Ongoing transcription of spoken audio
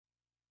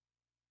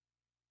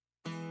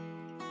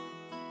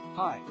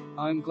Hi,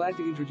 I am glad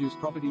to introduce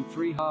property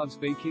 3 halves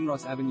B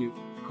Kinross Avenue,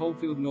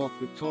 Caulfield North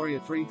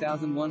Victoria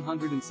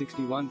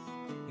 3161.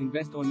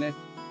 Invest or net?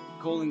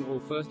 Calling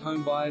all first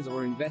home buyers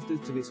or investors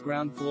to this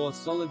ground floor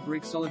solid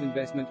brick solid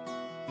investment.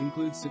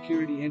 Includes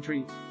security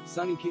entry,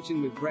 sunny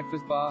kitchen with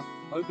breakfast bar,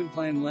 open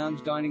plan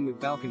lounge dining with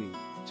balcony,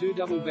 2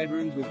 double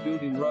bedrooms with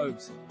built-in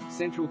robes,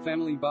 central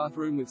family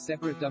bathroom with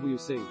separate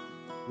WC,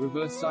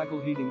 reverse cycle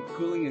heating,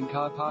 cooling and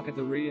car park at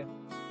the rear.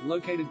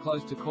 Located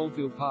close to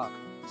Caulfield Park,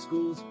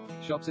 schools,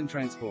 shops and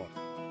transport.